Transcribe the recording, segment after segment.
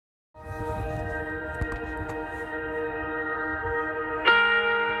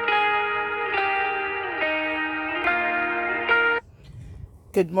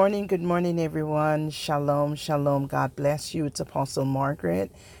Good morning, everyone. Shalom, shalom. God bless you. It's Apostle Margaret,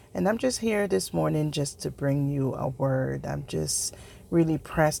 and I'm just here this morning just to bring you a word. I'm just really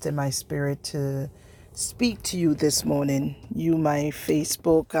pressed in my spirit to speak to you this morning. You, my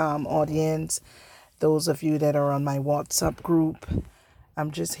Facebook audience, those of you that are on my WhatsApp group.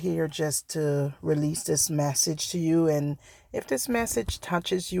 I'm just here just to release this message to you. And if this message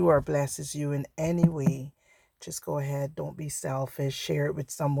touches you or blesses you in any way, just go ahead. Don't be selfish. Share it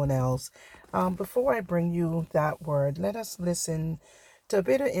with someone else. Before I bring you that word, let us listen to a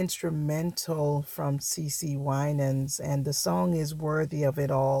bit of instrumental from CC Winans. And the song is Worthy of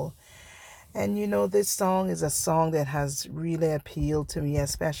It All. And this song is a song that has really appealed to me,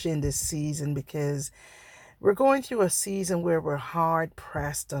 especially in this season, because we're going through a season where we're hard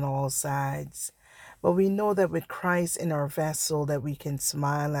pressed on all sides. But we know that with Christ in our vessel that we can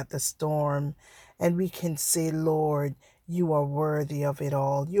smile at the storm and we can say, Lord, you are worthy of it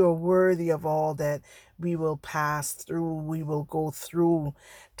all. You are worthy of all that we will pass through, we will go through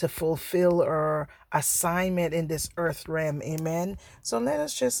to fulfill our assignment in this earth realm. Amen. So let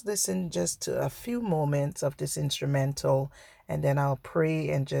us just listen just to a few moments of this instrumental, and then I'll pray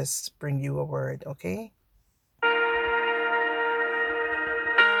and just bring you a word, okay?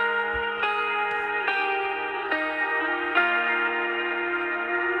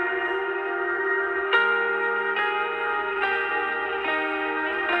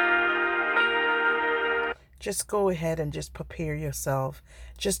 Just go ahead and just prepare yourself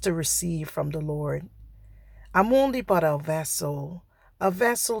just to receive from the Lord. I'm only but a vessel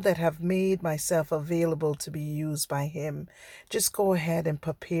that have made myself available to be used by Him. Just go ahead and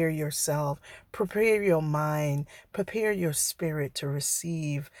prepare yourself, prepare your mind, prepare your spirit to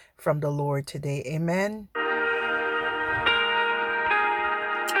receive from the Lord today. Amen.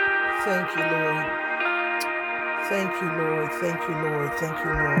 Thank you, Lord. Thank you, Lord. Thank you, Lord. Thank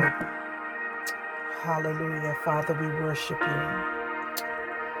you, Lord. Hallelujah. Father, we worship you.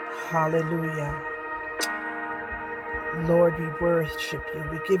 Hallelujah. Lord, we worship you.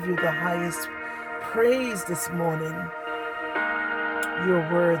 We give you the highest praise this morning. You're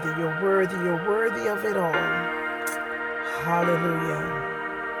worthy, you're worthy, you're worthy of it all. Hallelujah.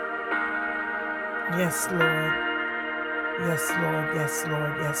 Yes, Lord. Yes, Lord. Yes,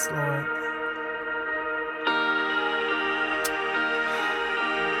 Lord. Yes, Lord.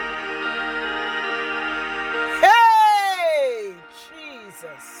 Hey,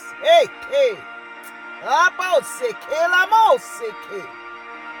 Jesus. Hey, hey. Aboseke, lamoseke.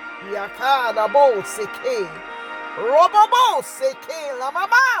 Yakada boseke. Roboboseke,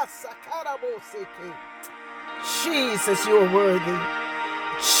 lamama, sakaraboseke. Jesus, you are worthy.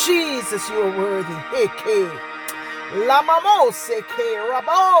 Jesus, you are worthy. Heke. Lamamoseke,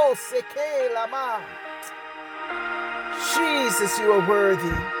 raboseke, lama. Jesus, you are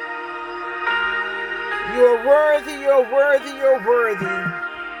worthy. You are worthy, you're worthy, you're worthy.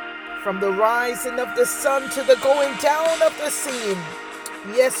 From the rising of the sun to the going down of the same.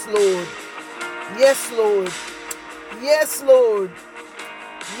 Yes, Lord. Yes, Lord. Yes, Lord.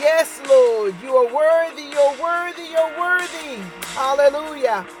 Yes, Lord. You are worthy, you're worthy, you're worthy.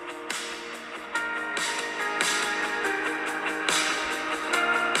 Hallelujah.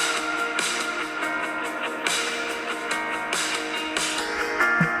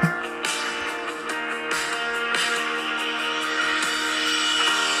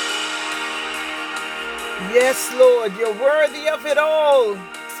 Yes, Lord, you're worthy of it all.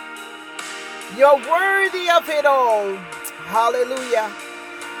 You're worthy of it all. Hallelujah.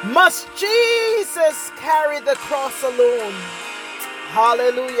 Must Jesus carry the cross alone?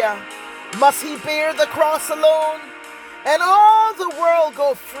 Hallelujah. Must he bear the cross alone? And all the world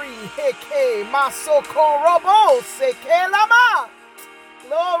go free. Heke masoko robo seke lama.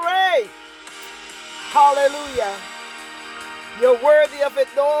 Glory. Hallelujah. You're worthy of it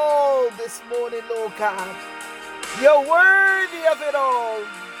all this morning, Lord God. You're worthy of it all.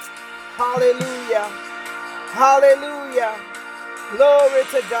 Hallelujah. Hallelujah. Glory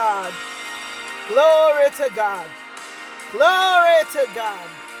to God. Glory to God. Glory to God.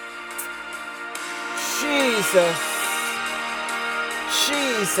 Jesus.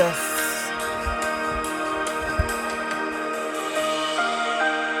 Jesus.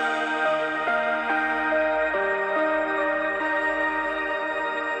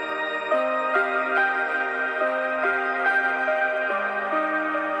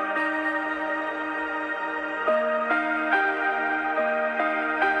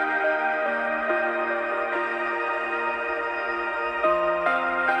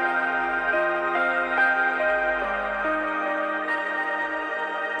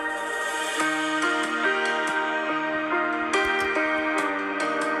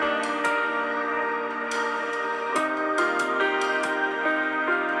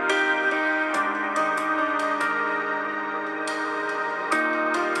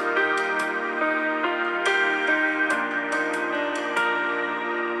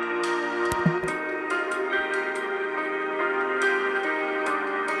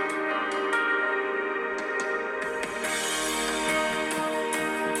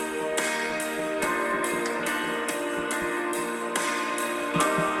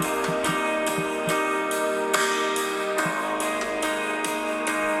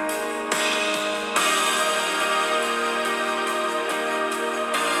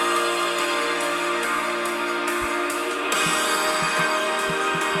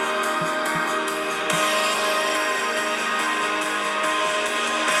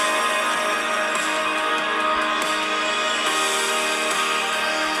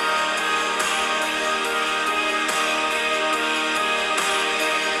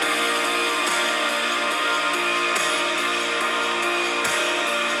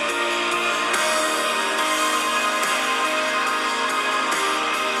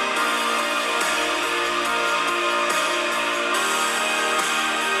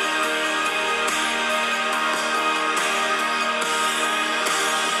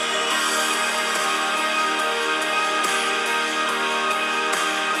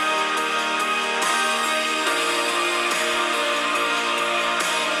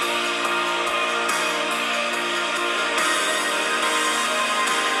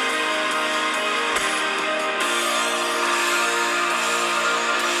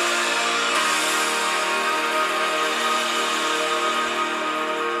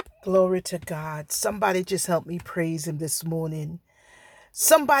 Glory to God. Somebody just help me praise him this morning.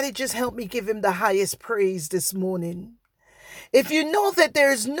 Somebody just help me give him the highest praise this morning. If you know that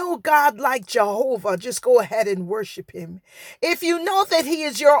there is no God like Jehovah, just go ahead and worship him. If you know that he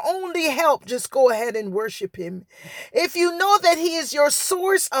is your only help, just go ahead and worship him. If you know that he is your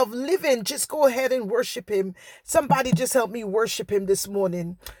source of living, just go ahead and worship him. Somebody just help me worship him this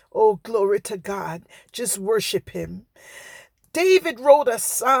morning. Oh, glory to God. Just worship him. David wrote a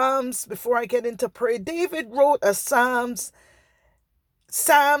Psalms, before I get into prayer, David wrote a Psalm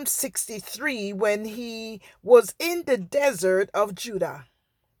 63 when he was in the desert of Judah.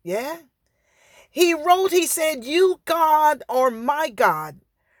 Yeah? He said, "You, God, are my God.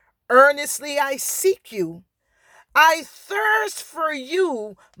 Earnestly I seek you. I thirst for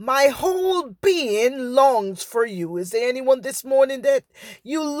you. My whole being longs for you." Is there anyone this morning that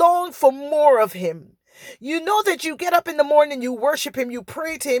you long for more of him? You know that you get up in the morning, you worship him, you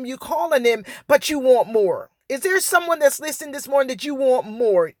pray to him, you call on him, but you want more. Is there someone that's listening this morning that you want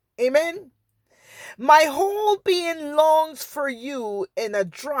more? Amen. My whole being longs for you in a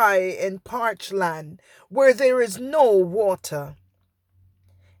dry and parched land where there is no water.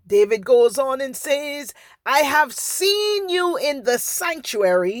 David goes on and says, "I have seen you in the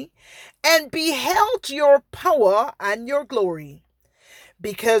sanctuary and beheld your power and your glory.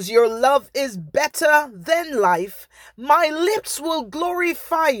 Because your love is better than life, my lips will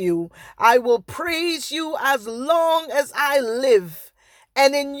glorify you. I will praise you as long as I live.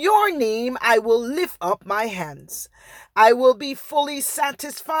 And in your name I will lift up my hands. I will be fully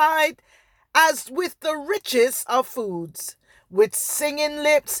satisfied as with the richest of foods. With singing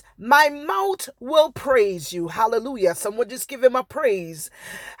lips, my mouth will praise you." Hallelujah. Someone just give him a praise.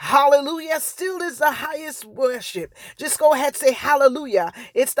 Hallelujah still is the highest worship. Just go ahead and say hallelujah.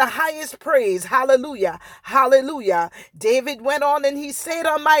 It's the highest praise. Hallelujah. Hallelujah. David went on and he said,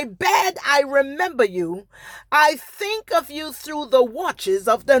 "On my bed I remember you. I think of you through the watches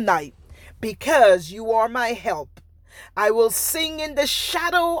of the night, because you are my help. I will sing in the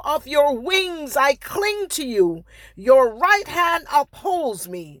shadow of your wings. I cling to you. Your right hand upholds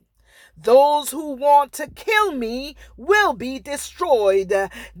me. Those who want to kill me will be destroyed.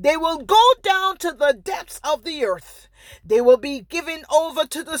 They will go down to the depths of the earth. They will be given over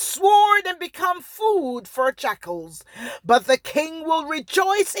to the sword and become food for jackals. But the king will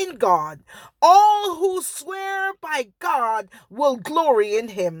rejoice in God. All who swear by God will glory in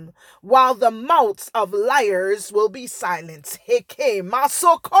him, while the mouths of liars will be silenced." Heke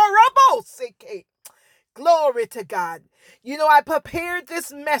masokorabo seke. Glory to God. You know, I prepared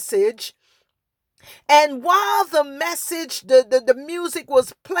this message, and while the music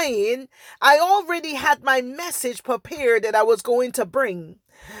was playing, I already had my message prepared that I was going to bring.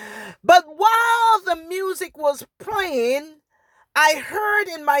 But while the music was playing, I heard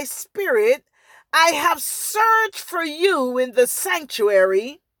in my spirit, "I have searched for you in the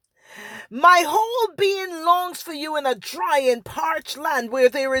sanctuary. My whole being longs for you in a dry and parched land where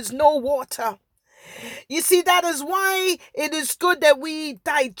there is no water." You see, that is why it is good that we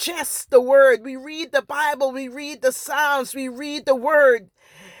digest the word. We read the Bible, we read the Psalms, we read the word.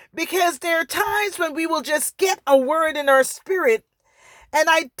 Because there are times when we will just get a word in our spirit, and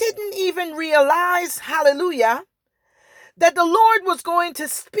I didn't even realize, hallelujah, that the Lord was going to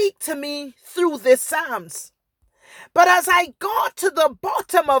speak to me through this Psalms. But as I got to the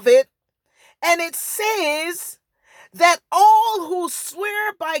bottom of it, and it says that all who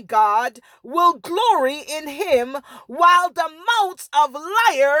swear by God will glory in him, while the mouths of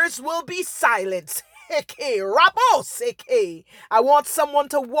liars will be silenced. I want someone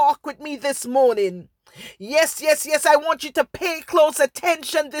to walk with me this morning. Yes, yes, yes. I want you to pay close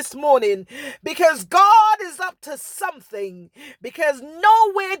attention this morning, because God is up to something. Because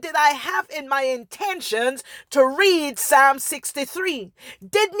nowhere did I have in my intentions to read Psalm 63.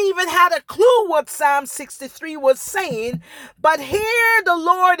 Didn't even have a clue what Psalm 63 was saying. But here the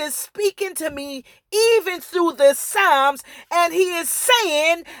Lord is speaking to me even through the Psalms, and he is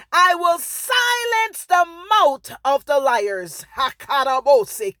saying, "I will silence the mouth of the liars."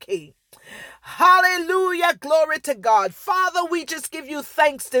 Hakaraboseke. Hallelujah. Glory to God. Father, we just give you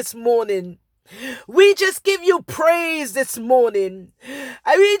thanks this morning. We just give you praise this morning.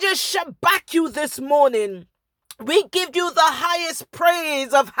 And we just shabak you this morning. We give you the highest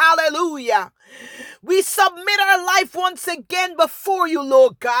praise of hallelujah. We submit our life once again before you,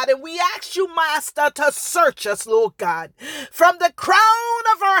 Lord God, and we ask you, Master, to search us, Lord God, from the crown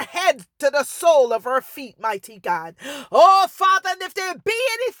of our head to the sole of our feet, mighty God. Oh, Father, and if there be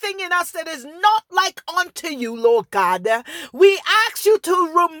anything in us that is not like unto you, Lord God, we ask you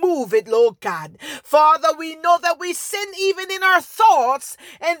to remove it, Lord God. Father, we know that we sin even in our thoughts,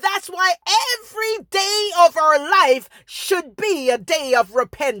 and that's why every day of our life should be a day of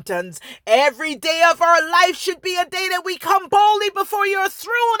repentance. Every day of our life should be a day that we come boldly before your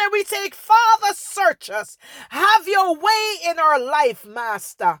throne and we say, Father, search us. Have your way in our life,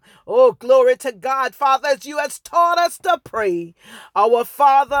 Master. Oh, glory to God, Father, as you have taught us to pray. Our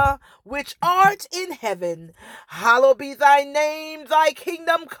Father, which art in heaven, hallowed be thy name, thy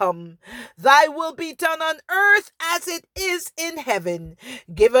kingdom come. Thy will be done on earth as it is in heaven.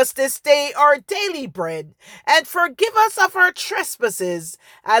 Give us this day our daily bread, and forgive us of our trespasses,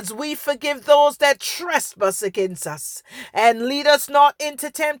 as we forgive those that trespass against us. And lead us not into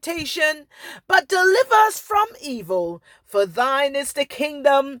temptation, but deliver us from evil. For thine is the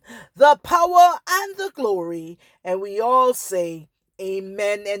kingdom, the power, and the glory. And we all say,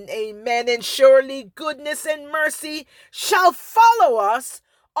 amen and amen. And surely goodness and mercy shall follow us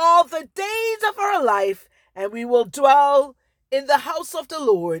all the days of our life, and we will dwell in the house of the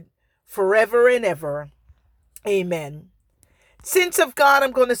Lord forever and ever. Amen. Saints of God,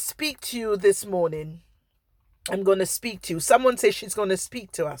 I'm going to speak to you this morning. I'm going to speak to you. Someone says she's going to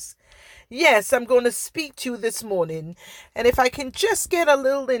speak to us. Yes, I'm going to speak to you this morning. And if I can just get a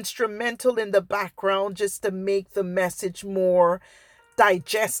little instrumental in the background just to make the message more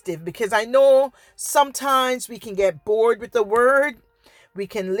digestive, because I know sometimes we can get bored with the word. We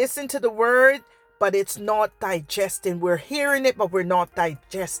can listen to the word, but it's not digesting. We're hearing it, but we're not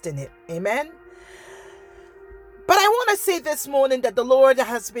digesting it. Amen. But I want to say this morning that the Lord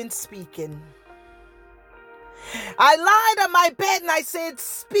has been speaking. I lied on my bed and I said,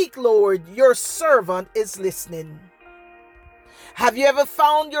 speak, Lord, your servant is listening. Have you ever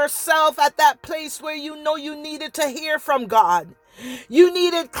found yourself at that place where you know you needed to hear from God? You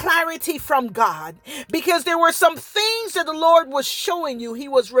needed clarity from God because there were some things that the Lord was showing you, he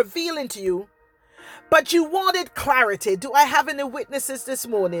was revealing to you, but you wanted clarity. Do I have any witnesses this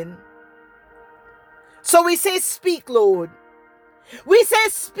morning? So we say, speak, Lord. We say,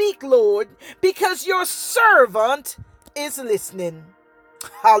 speak, Lord, because your servant is listening.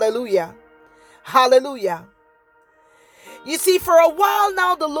 Hallelujah. Hallelujah. You see, for a while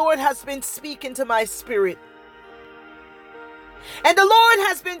now, the Lord has been speaking to my spirit. And the Lord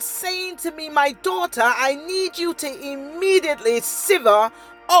has been saying to me, my daughter, I need you to immediately sever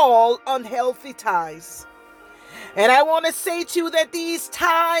all unhealthy ties. And I want to say to you that these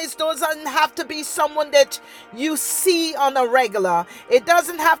ties doesn't have to be someone that you see on a regular. It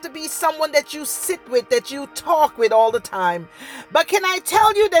doesn't have to be someone that you sit with, that you talk with all the time. But can I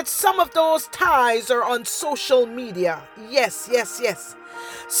tell you that some of those ties are on social media? Yes, yes, yes.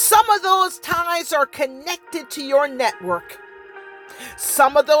 Some of those ties are connected to your network.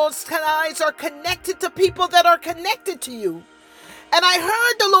 Some of those ties are connected to people that are connected to you. And I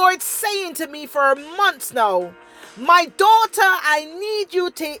heard the Lord saying to me for months now, my daughter, I need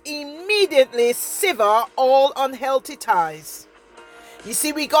you to immediately sever all unhealthy ties. You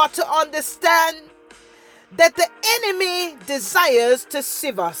see, we got to understand that the enemy desires to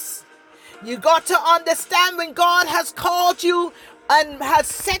sieve us. You got to understand when God has called you and has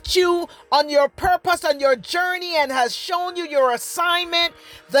set you on your purpose, on your journey, and has shown you your assignment,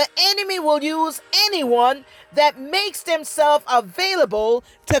 the enemy will use anyone that makes themselves available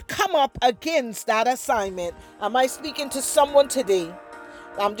to come up against that assignment. Am I speaking to someone today?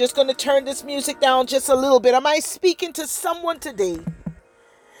 I'm just going to turn this music down just a little bit. Am I speaking to someone today?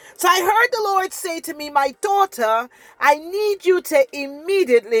 So I heard the Lord say to me, my daughter, I need you to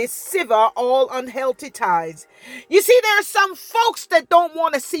immediately sever all unhealthy ties. You see, there are some folks that don't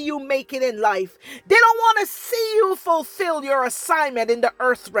want to see you make it in life. They don't want to see you fulfill your assignment in the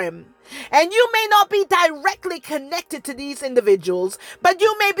earth realm. And you may not be directly connected to these individuals, but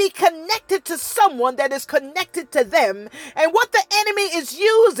you may be connected to someone that is connected to them. And what the enemy is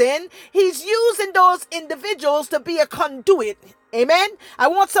using, he's using those individuals to be a conduit. Amen. I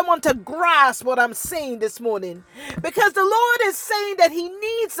want someone to grasp what I'm saying this morning, because the Lord is saying that he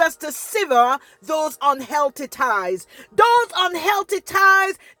needs us to sever those unhealthy ties, those unhealthy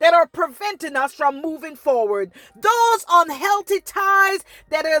ties that are preventing us from moving forward, those unhealthy ties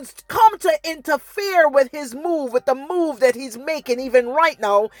that has come to interfere with his move, with the move that he's making even right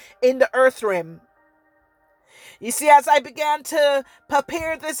now in the earth realm. You see, as I began to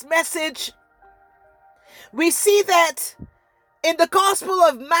prepare this message, we see that in the Gospel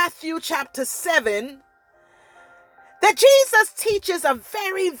of Matthew chapter 7, that Jesus teaches a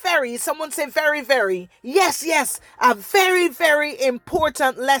someone say very, yes, a very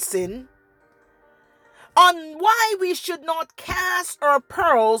important lesson on why we should not cast our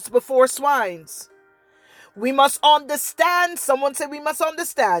pearls before swines. We must understand, someone say we must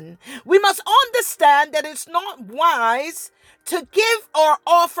understand. We must understand that it's not wise to give or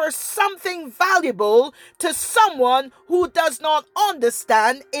offer something valuable to someone who does not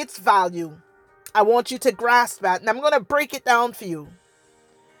understand its value. I want you to grasp that, and I'm going to break it down for you.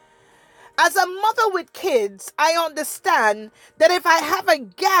 As a mother with kids, I understand that if I have a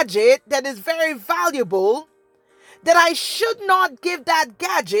gadget that is very valuable, that I should not give that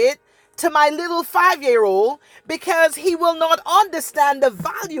gadget to my little 5-year-old because he will not understand the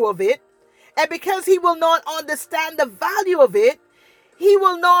value of it. And because he will not understand the value of it, he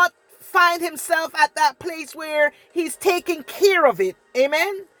will not find himself at that place where he's taking care of it.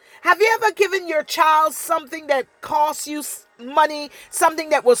 Amen. Have you ever given your child something that cost you money, something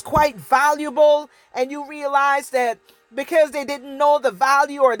that was quite valuable, and you realize that because they didn't know the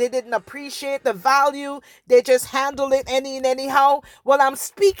value or they didn't appreciate the value, they just handle it anyhow? Well,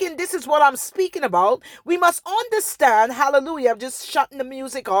 this is what I'm speaking about. We must understand, hallelujah, I'm just shutting the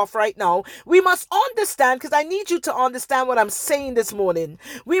music off right now. We must understand, because I need you to understand what I'm saying this morning.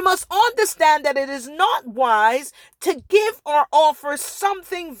 We must understand that it is not wise to give or offer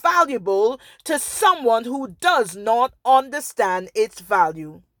something valuable to someone who does not understand its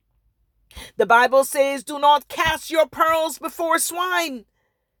value. The Bible says, do not cast your pearls before swine.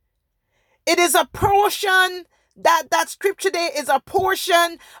 It is a portion, that scripture there is a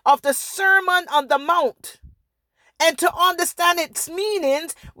portion of the Sermon on the Mount. And to understand its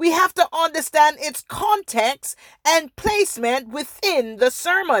meanings, we have to understand its context and placement within the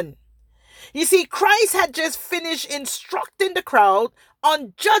sermon. You see, Christ had just finished instructing the crowd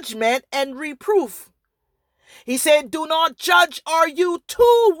on judgment and reproof. He said, do not judge, or you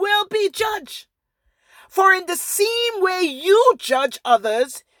too will be judged. For in the same way you judge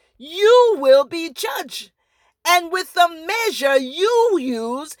others, you will be judged. And with the measure you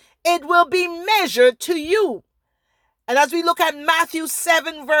use, it will be measured to you. And as we look at Matthew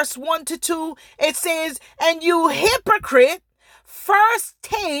 7, verse 1-2, it says, and you hypocrite, first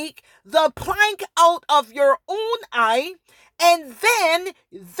take the plank out of your own eye, and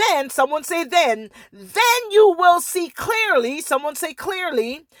then, someone say then you will see clearly, someone say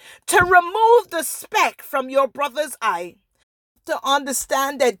clearly, to remove the speck from your brother's eye. To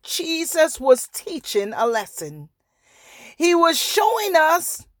understand that Jesus was teaching a lesson. He was showing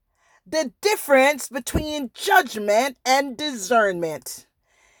us the difference between judgment and discernment.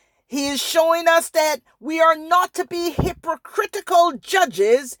 He is showing us that we are not to be hypocritical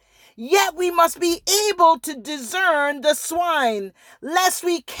judges, yet we must be able to discern the swine, lest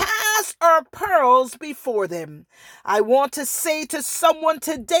we cast our pearls before them. I want to say to someone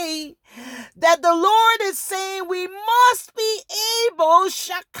today that the Lord is saying we must be able,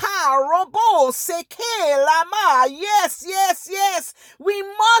 yes, we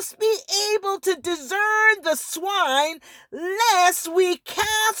must be able to discern the swine, lest we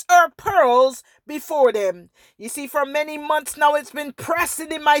cast our pearls before them. You see, for many months now, it's been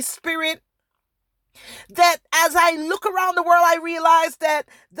pressing in my spirit that as I look around the world, I realize that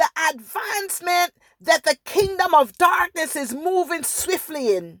the advancement that the kingdom of darkness is moving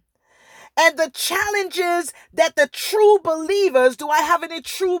swiftly in, and the challenges that the true believers, do I have any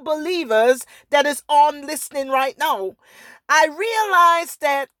true believers that is on listening right now? I realize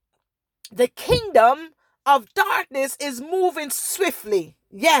that the kingdom of darkness is moving swiftly.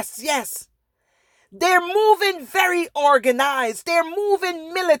 Yes. They're moving very organized. They're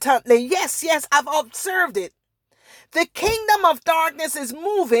moving militantly. Yes, I've observed it. The kingdom of darkness is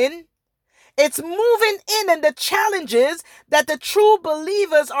moving. It's moving in, and the challenges that the true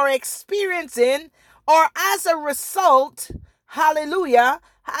believers are experiencing are as a result, hallelujah,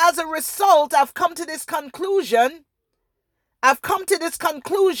 as a result, I've come to this conclusion that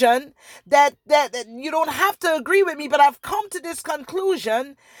you don't have to agree with me, but I've come to this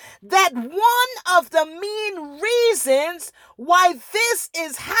conclusion that one of the main reasons why this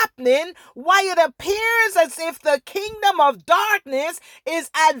is happening, why it appears as if the kingdom of darkness is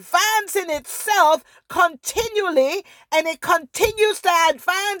advancing itself continually, and it continues to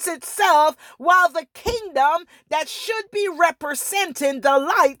advance itself while the kingdom that should be representing the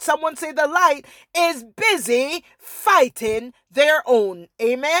light, someone say the light, is busy fighting their own.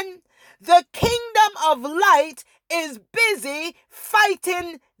 Amen. The kingdom of light is busy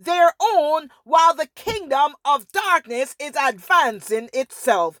fighting their own while the kingdom of darkness is advancing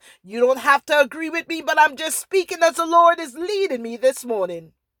itself. You don't have to agree with me, but I'm just speaking as the Lord is leading me this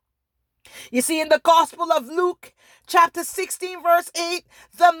morning. You see, in the Gospel of Luke, chapter 16, verse 8,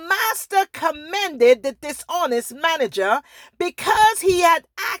 the master commended the dishonest manager because he had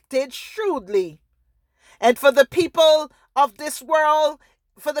acted shrewdly. And for the people of this world,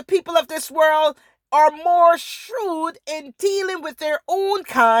 are more shrewd in dealing with their own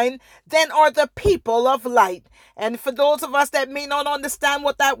kind than are the people of light. And for those of us that may not understand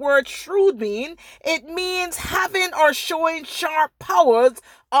what that word shrewd means, it means having or showing sharp powers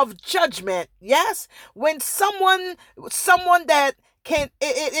of judgment. Yes? When someone that can,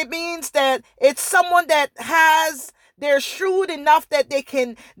 it means that it's someone that they're shrewd enough that they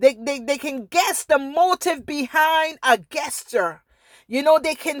can guess the motive behind a gesture.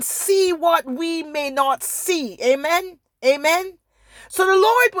 They can see what we may not see. Amen. Amen. So the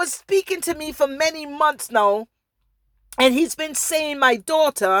Lord was speaking to me for many months now, and he's been saying, my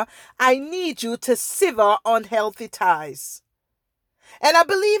daughter, I need you to sever unhealthy ties. And I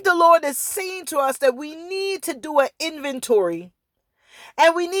believe the Lord is saying to us that we need to do an inventory.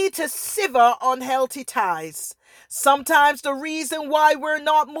 And we need to sever unhealthy ties. Sometimes the reason why we're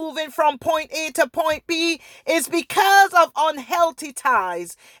not moving from point A to point B is because of unhealthy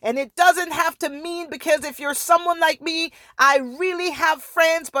ties. And it doesn't have to mean, because if you're someone like me, I really have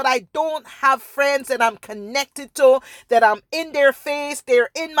friends, but I don't have friends that I'm connected to, that I'm in their face, they're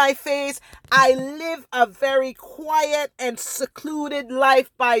in my face. I live a very quiet and secluded life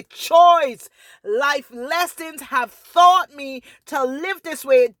by choice. Life lessons have taught me to live this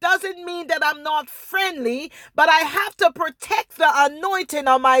way. It doesn't mean that I'm not friendly, but I have to protect the anointing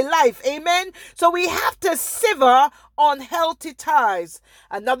on my life. Amen. So we have to sever unhealthy ties.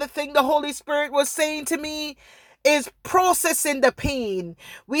 Another thing the Holy Spirit was saying to me is processing the pain.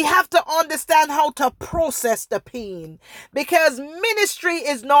 We have to understand how to process the pain, because ministry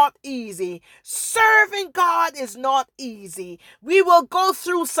is not easy. Serving God is not easy. We will go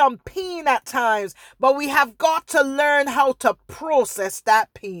through some pain at times, but we have got to learn how to process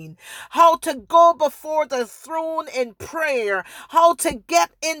that pain, how to go before the throne in prayer, how to get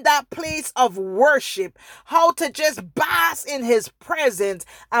in that place of worship, how to just bask in his presence.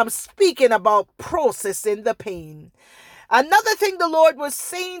 I'm speaking about processing the pain. Another thing the Lord was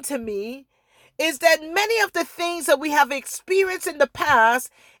saying to me is that many of the things that we have experienced in the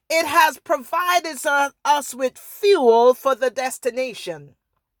past, it has provided us with fuel for the destination.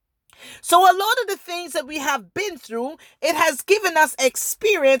 So a lot of the things that we have been through, it has given us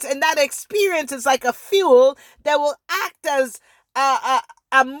experience, and that experience is like a fuel that will act as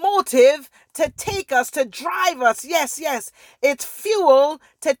a motive to take us, to drive us. Yes, it's fuel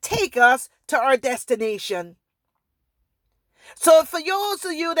to take us to our destination. So for those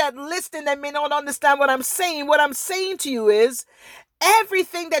of you that listen that may not understand what I'm saying to you is,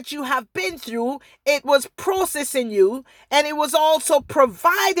 everything that you have been through, it was processing you, and it was also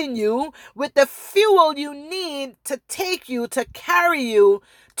providing you with the fuel you need to take you, to carry you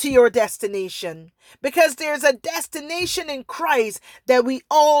to your destination. Because there's a destination in Christ that we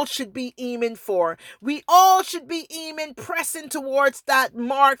all should be aiming for. We all should be aiming, pressing towards that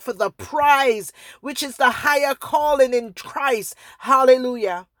mark for the prize, which is the higher calling in Christ.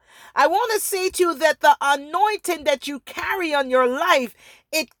 Hallelujah. I want to say to you that the anointing that you carry on your life,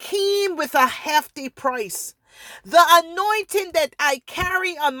 it came with a hefty price. The anointing that I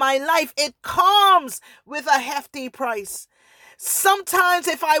carry on my life, it comes with a hefty price. Sometimes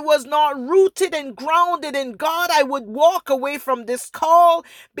if I was not rooted and grounded in God, I would walk away from this call,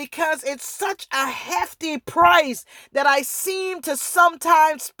 because it's such a hefty price that I seem to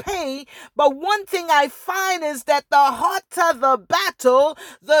sometimes pay. But one thing I find is that the hotter the battle,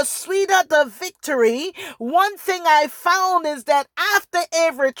 the sweeter the victory. One thing I found is that after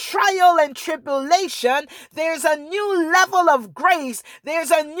every trial and tribulation, there's a new level of grace.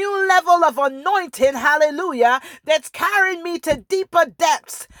 There's a new level of anointing, hallelujah, that's carrying me to deeper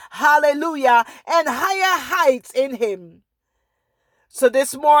depths, hallelujah, and higher heights in him. So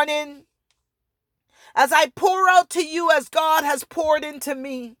this morning, as I pour out to you as God has poured into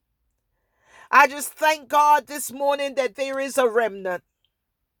me, I just thank God this morning that there is a remnant.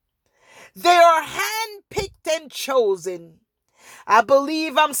 They are handpicked and chosen. I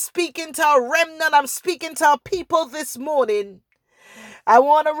believe I'm speaking to a remnant. I'm speaking to a people this morning. I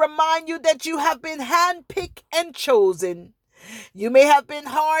want to remind you that you have been handpicked and chosen. You may have been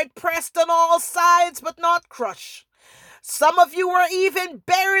hard pressed on all sides, but not crushed. Some of you were even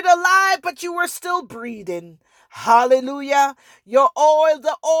buried alive, but you were still breathing. Hallelujah. The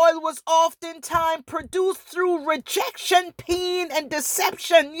oil was oftentimes produced through rejection, pain, and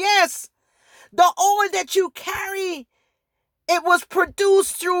deception. Yes, the oil that you carry, it was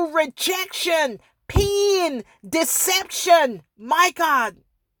produced through rejection, pain, deception. My God.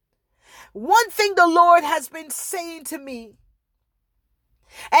 One thing the Lord has been saying to me,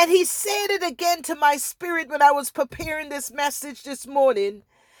 and He said it again to my spirit when I was preparing this message this morning,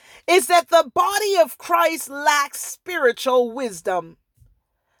 is that the body of Christ lacks spiritual wisdom.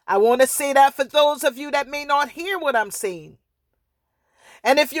 I want to say that for those of you that may not hear what I'm saying.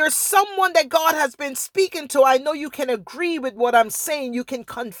 And if you're someone that God has been speaking to, I know you can agree with what I'm saying. You can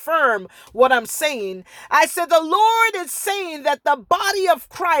confirm what I'm saying. I said the Lord is saying that the body of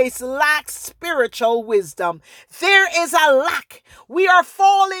Christ lacks spiritual wisdom. There is a lack. We are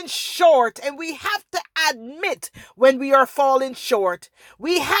falling short, and we have to admit when we are falling short.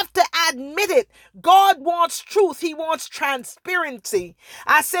 We have to admit it. God wants truth. He wants transparency.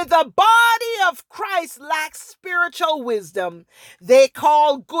 I said the body of Christ lacks spiritual wisdom. They call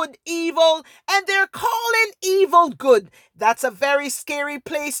good evil, and they're calling evil good. That's a very scary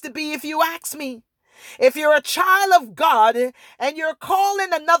place to be, if you ask me. If you're a child of God and you're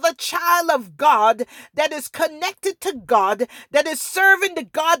calling another child of God that is connected to God, that is serving the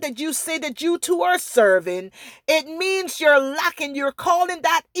God that you say that you two are serving, it means you're lacking. You're calling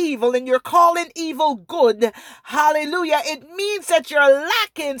that evil and you're calling evil good. Hallelujah. It means that you're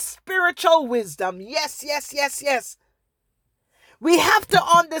lacking spiritual wisdom. Yes, yes, yes, yes. We have to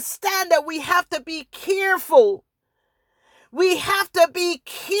understand that we have to be careful. We have to be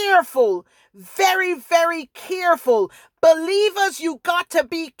careful. Very, very careful. Believers, you got to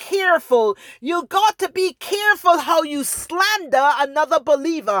be careful. You got to be careful how you slander another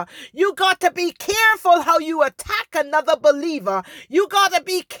believer. You got to be careful how you attack another believer. You got to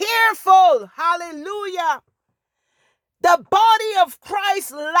be careful. Hallelujah. The body of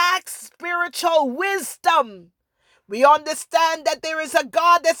Christ lacks spiritual wisdom. We understand that there is a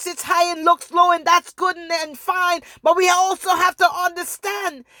God that sits high and looks low, and that's good and fine. But we also have to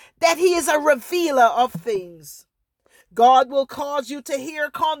understand that He is a revealer of things. God will cause you to hear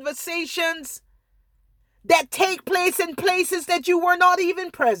conversations that take place in places that you were not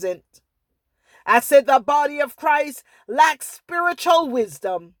even present. I said the body of Christ lacks spiritual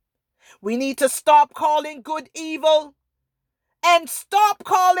wisdom. We need to stop calling good evil and stop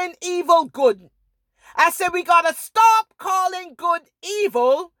calling evil good. I said we got to stop calling good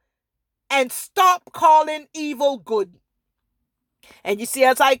evil and stop calling evil good. And you see,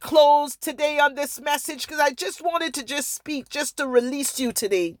 as I close today on this message, because I just wanted to just speak, just to release you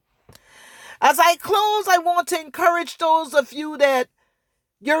today. As I close, I want to encourage those of you that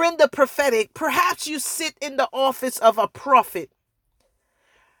you're in the prophetic. Perhaps you sit in the office of a prophet.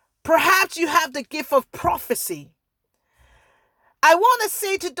 Perhaps you have the gift of prophecy. I want to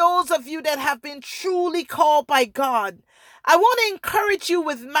say to those of you that have been truly called by God, I want to encourage you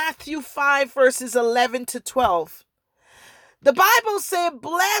with Matthew 5 verses 11 to 12. The Bible says,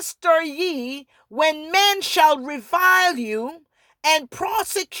 "Blessed are ye when men shall revile you and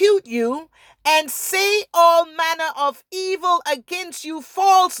prosecute you and say all manner of evil against you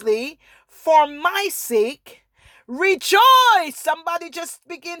falsely for my sake. Rejoice." Somebody just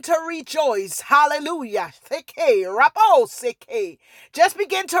begin to rejoice. Hallelujah. Just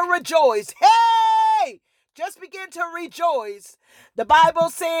begin to rejoice. Hey! Just begin to rejoice. The Bible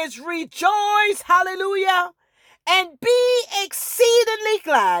says, rejoice, hallelujah, and be exceedingly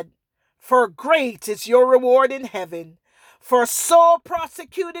glad, for great is your reward in heaven. For so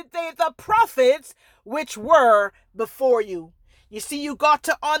prosecuted they the prophets which were before you. You see, you got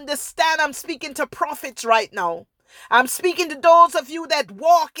to understand, I'm speaking to prophets right now. I'm speaking to those of you that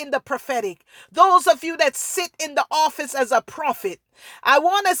walk in the prophetic, those of you that sit in the office as a prophet. I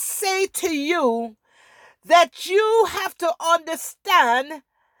want to say to you that you have to understand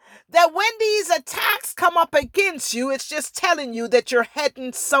that when these attacks come up against you, it's just telling you that you're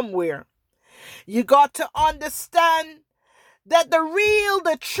heading somewhere. You got to understand that the real,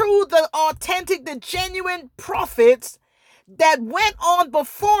 the true, the authentic, the genuine prophets that went on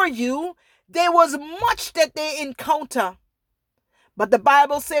before you, there was much that they encounter. But the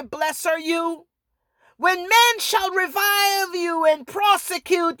Bible said, blessed are you when men shall revile you and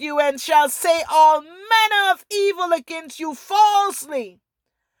prosecute you and shall say all manner of evil against you falsely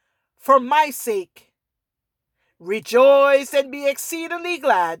for my sake. Rejoice and be exceedingly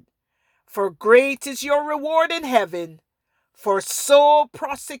glad, for great is your reward in heaven. For so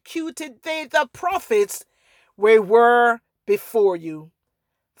prosecuted they the prophets which were before you.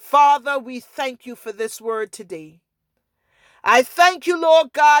 Father, we thank you for this word today. I thank you,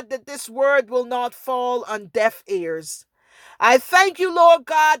 Lord God, that this word will not fall on deaf ears. I thank you, Lord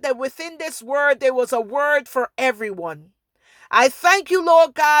God, that within this word there was a word for everyone. I thank you,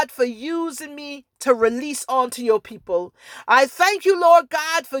 Lord God, for using me to release onto your people. I thank you, Lord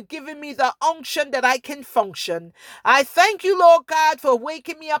God, for giving me the unction that I can function. I thank you, Lord God, for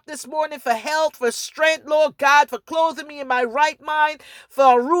waking me up this morning for health, for strength, Lord God, for clothing me in my right mind,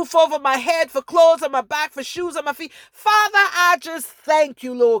 for a roof over my head, for clothes on my back, for shoes on my feet. Father, I just thank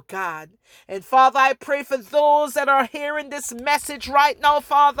you, Lord God. And Father, I pray for those that are hearing this message right now,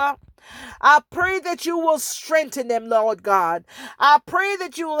 Father. I pray that you will strengthen them, Lord God. I pray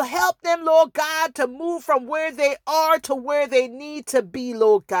that you will help them, Lord God, to move from where they are to where they need to be,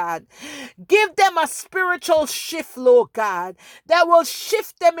 Lord God. Give them a spiritual shift, Lord God, that will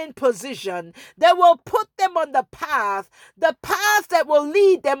shift them in position, that will put them on the path that will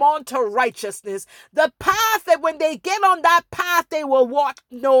lead them on to righteousness, the path that when they get on that path, they will watch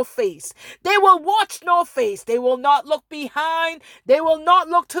no face. They will watch no face. They will not look behind. They will not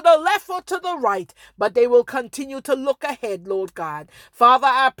look to the left or to the right, but they will continue to look ahead, Lord God. Father,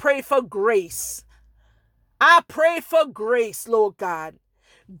 I pray for grace. I pray for grace, Lord God.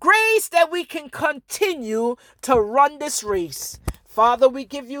 Grace that we can continue to run this race. Father, we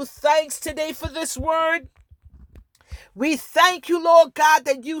give you thanks today for this word. We thank you, Lord God,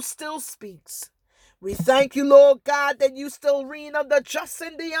 that you still speaks. We thank you, Lord God, that you still reign of the just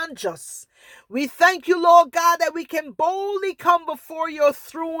and the unjust. We thank you, Lord God, that we can boldly come before your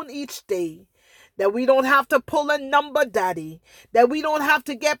throne each day. That we don't have to pull a number, Daddy. That we don't have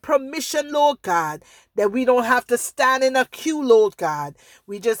to get permission, Lord God. That we don't have to stand in a queue, Lord God.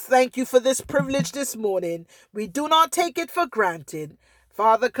 We just thank you for this privilege this morning. We do not take it for granted.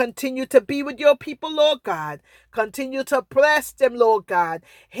 Father, continue to be with your people, Lord God. Continue to bless them, Lord God.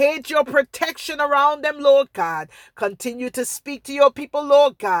 Hedge your protection around them, Lord God. Continue to speak to your people,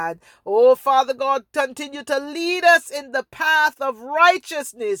 Lord God. Oh, Father God, continue to lead us in the path of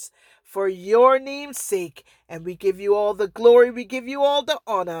righteousness for your name's sake. And we give you all the glory, we give you all the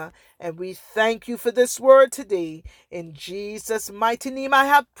honor, and we thank you for this word today. In Jesus' mighty name I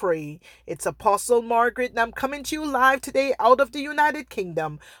have prayed. It's Apostle Margaret, and I'm coming to you live today out of the United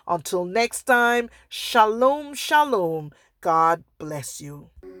Kingdom. Until next time, shalom, shalom. God bless you.